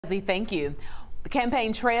Leslie, thank you. The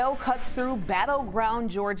campaign trail cuts through battleground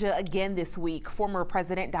Georgia again this week. Former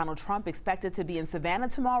President Donald Trump expected to be in Savannah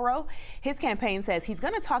tomorrow. His campaign says he's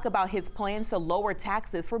going to talk about his plans to lower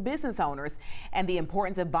taxes for business owners and the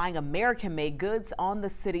importance of buying American-made goods on the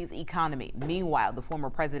city's economy. Meanwhile, the former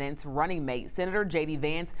president's running mate, Senator J.D.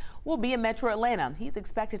 Vance, will be in Metro Atlanta. He's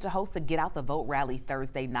expected to host a Get Out the Vote rally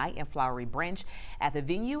Thursday night in Flowery Branch at the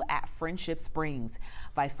venue at Friendship Springs.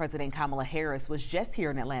 Vice President Kamala Harris was just here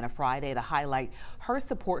in Atlanta Friday to highlight her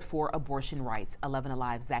support for abortion rights. 11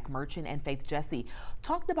 Alive's Zach Merchant and Faith Jesse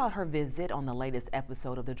talked about her visit on the latest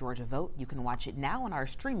episode of the Georgia Vote. You can watch it now on our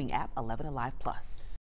streaming app, 11 Alive Plus.